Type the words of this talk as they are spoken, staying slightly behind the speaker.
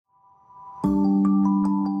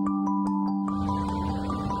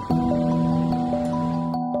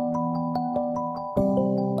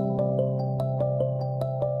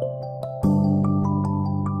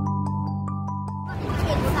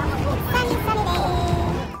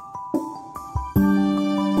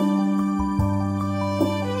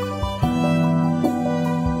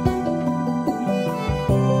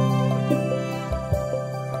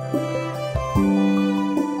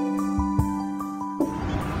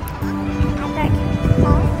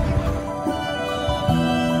Park.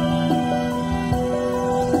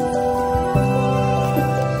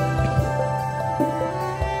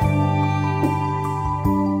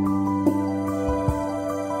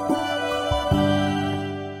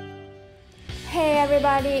 Hey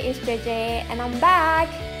everybody, it's JJ and I'm back.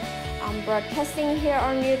 I'm broadcasting here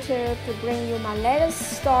on YouTube to bring you my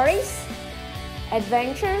latest stories,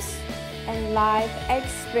 adventures, and life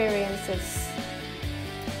experiences.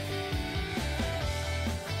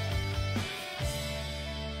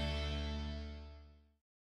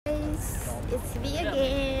 It's me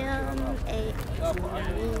again.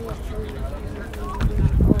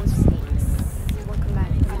 Welcome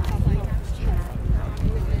back to my channel.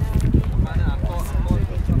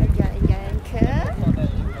 Kita jalan-jalan ke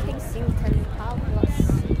Kensington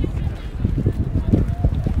Palace.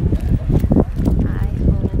 I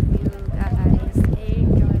hope you guys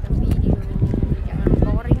enjoy the video. Jangan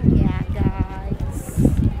boring ya guys.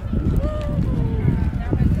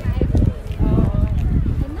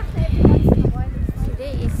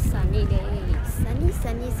 Today is sunny day. Sunny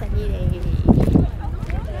day.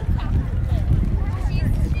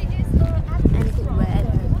 And good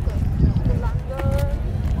weather.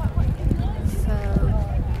 So,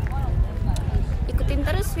 ikutin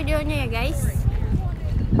terus videonya ya guys.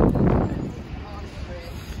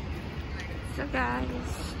 So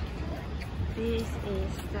guys, this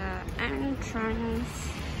is the entrance.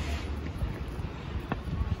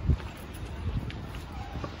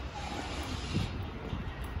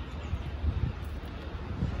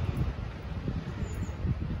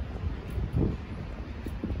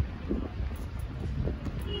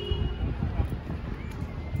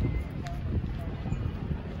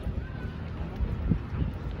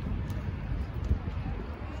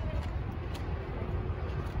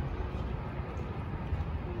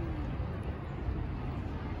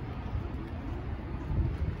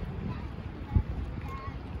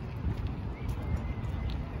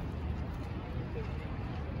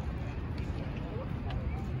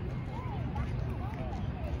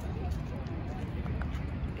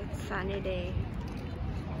 Sunny day.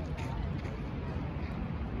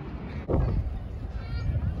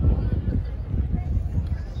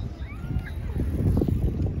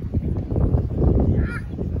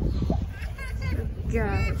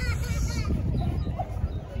 Guys,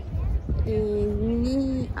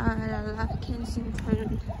 ini adalah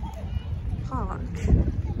Kensington Park.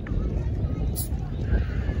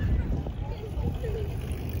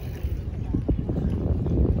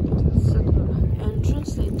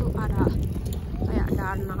 Itu ada kayak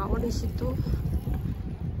danau di situ.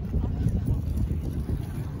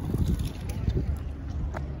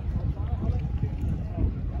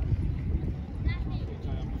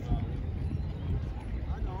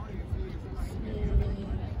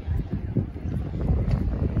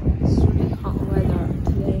 It's really hot weather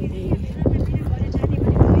today.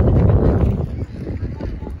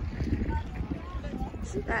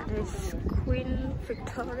 So that is Queen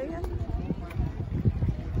Victoria.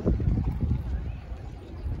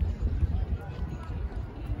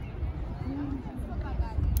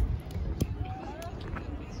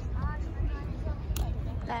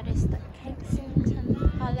 That is the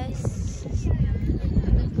Kensington Palace.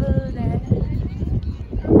 Over there.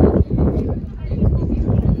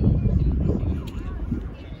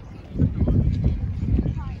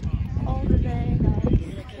 Over there, guys.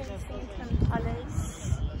 Kensington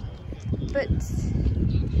Palace. But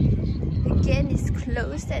again, it's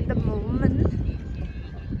closed at the moment.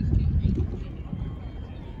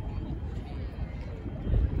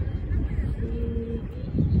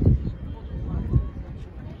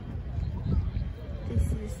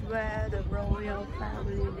 Where the royal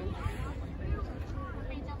family live.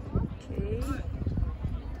 Okay.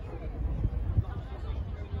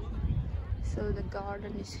 So the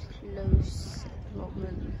garden is closed at the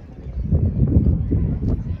moment.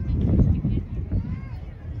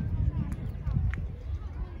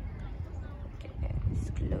 Okay,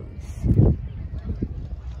 it's closed.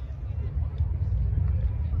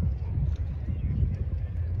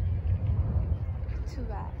 Too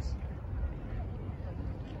bad.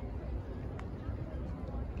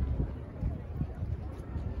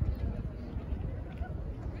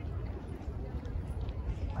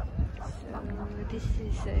 This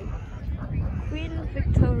is a Queen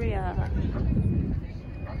Victoria.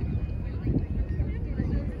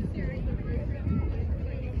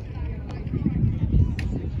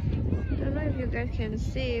 Don't know if you guys can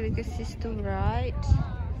see because it's too bright.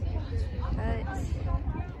 But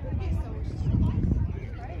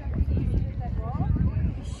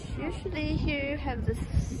usually here you have this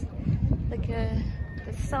like the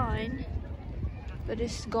sign. but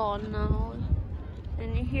it's gone now.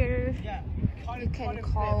 And here you can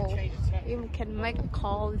call, you can make a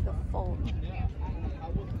call with your phone.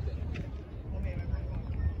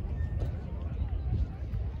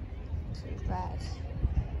 Too bad.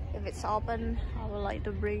 If it's open, I would like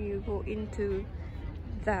to bring you go into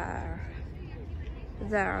there.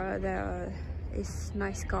 There is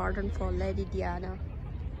nice garden for Lady Diana.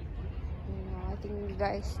 I think you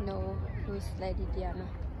guys know who is Lady Diana.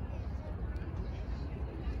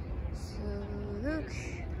 So look,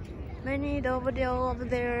 many daffodil over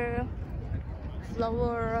there,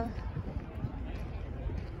 flower.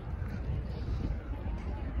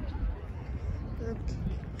 Look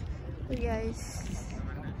guys,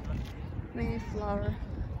 many flower,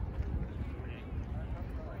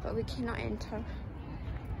 but we cannot enter.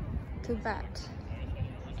 Too bad.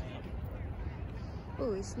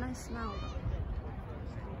 Oh, it's nice now.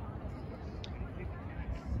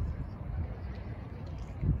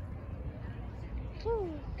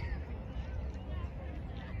 Woo.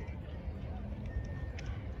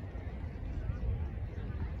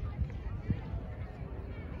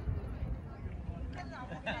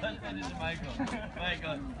 That is Michael.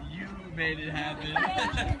 Michael, you made it happen.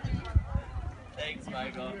 Thanks,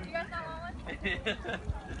 Michael. You guys not want one?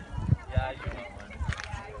 Yeah, you want one.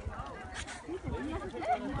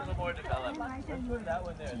 A little more developed. Let's put that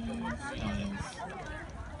one there.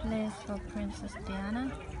 Place for Princess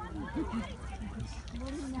Diana.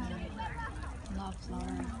 Love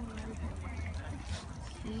flower.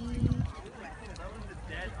 See? That was the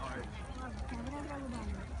dead art.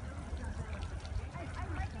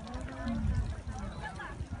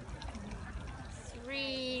 It's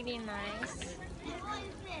really nice.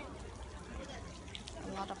 A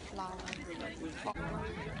lot of flowers.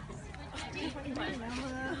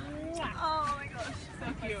 Oh my gosh, so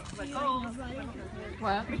cute. But oh,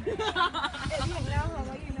 What?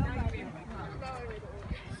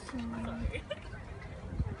 So,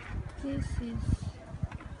 this is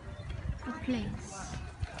the place.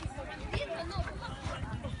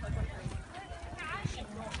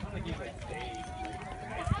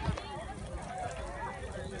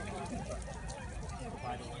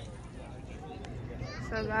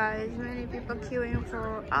 So guys, many people queuing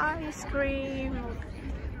for ice cream,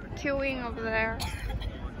 queuing over there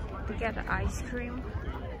to get the ice cream.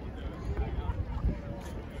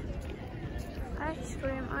 Ice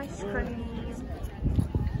cream, ice cream.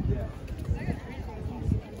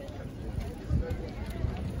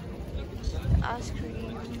 Ice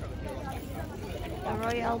cream. The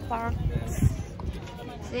Royal Park.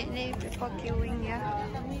 Sydney, people queuing, yeah.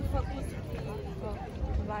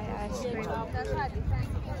 To buy ice cream.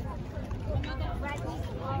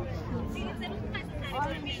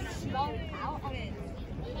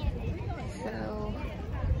 So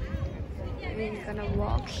we're gonna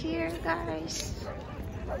walk here, guys.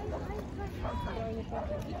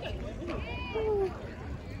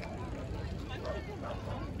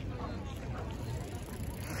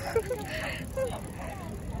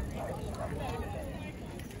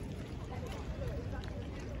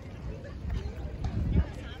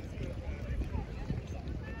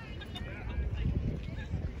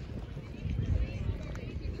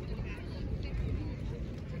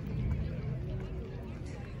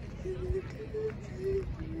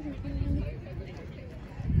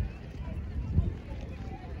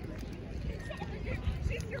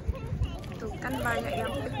 Tuh kan banyak yang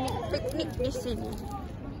piknik di sini.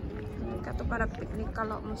 Mereka tuh pada piknik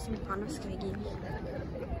kalau musim panas kayak gini.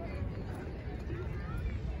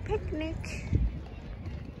 Piknik.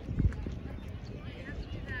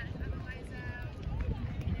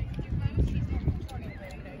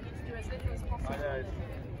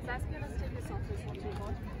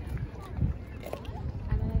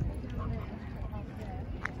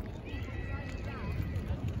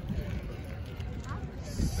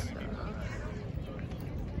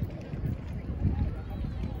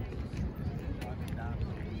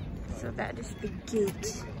 So that is the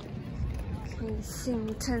gate,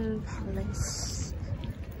 Kensington Palace.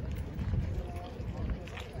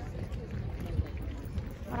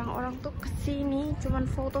 Orang-orang tuh kesini cuman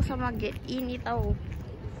foto sama gate ini tahu.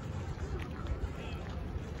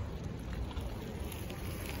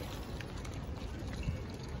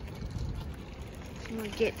 Sama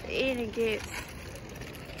gate ini gate.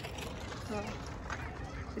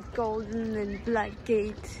 The golden and black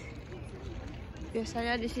gate.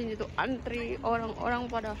 Biasanya di sini tuh antri orang-orang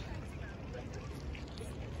pada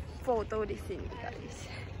foto di sini,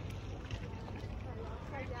 guys.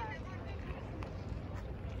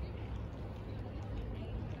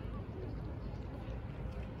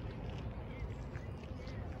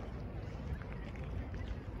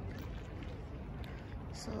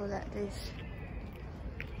 So that is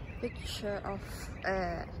picture of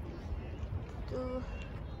itu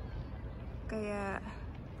kayak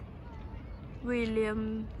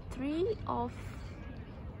William III of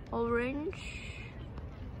Orange.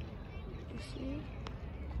 You see,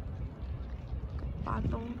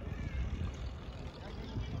 patung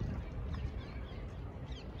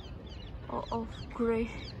of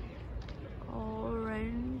Great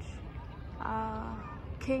Orange,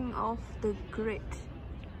 King of the Great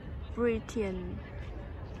Britain,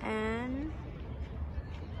 and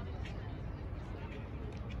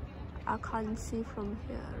I can't see from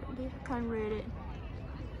here really. I can't read it.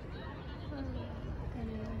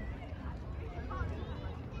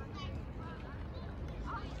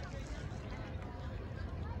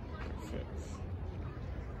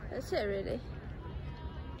 That's it really.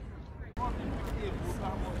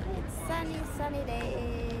 Sunny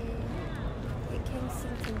day di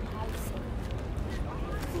Kensington Palace.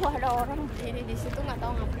 Waduh, orang berdiri di situ nggak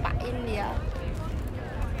tahu ngapain dia.